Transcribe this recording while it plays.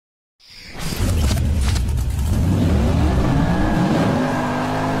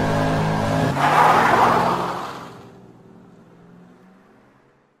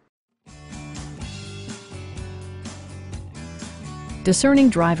Discerning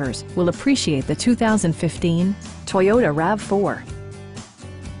drivers will appreciate the 2015 Toyota RAV4.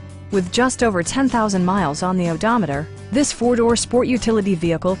 With just over 10,000 miles on the odometer, this four-door sport utility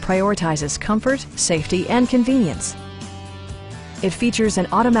vehicle prioritizes comfort, safety, and convenience. It features an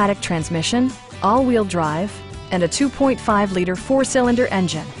automatic transmission, all-wheel drive, and a 2.5-liter four-cylinder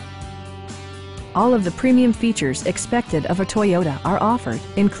engine. All of the premium features expected of a Toyota are offered,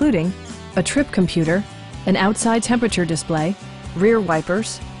 including a trip computer, an outside temperature display, rear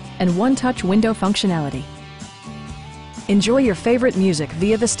wipers, and one-touch window functionality. Enjoy your favorite music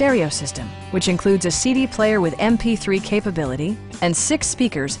via the stereo system, which includes a CD player with MP3 capability and 6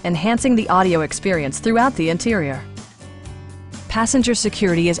 speakers enhancing the audio experience throughout the interior. Passenger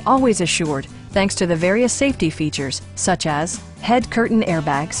security is always assured thanks to the various safety features such as head curtain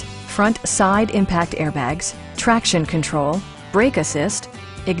airbags, front side impact airbags, traction control, brake assist,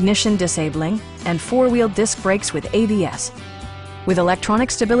 ignition disabling, and four-wheel disc brakes with ABS. With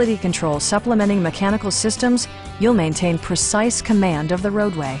electronic stability control supplementing mechanical systems, you'll maintain precise command of the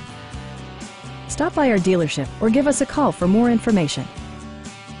roadway. Stop by our dealership or give us a call for more information.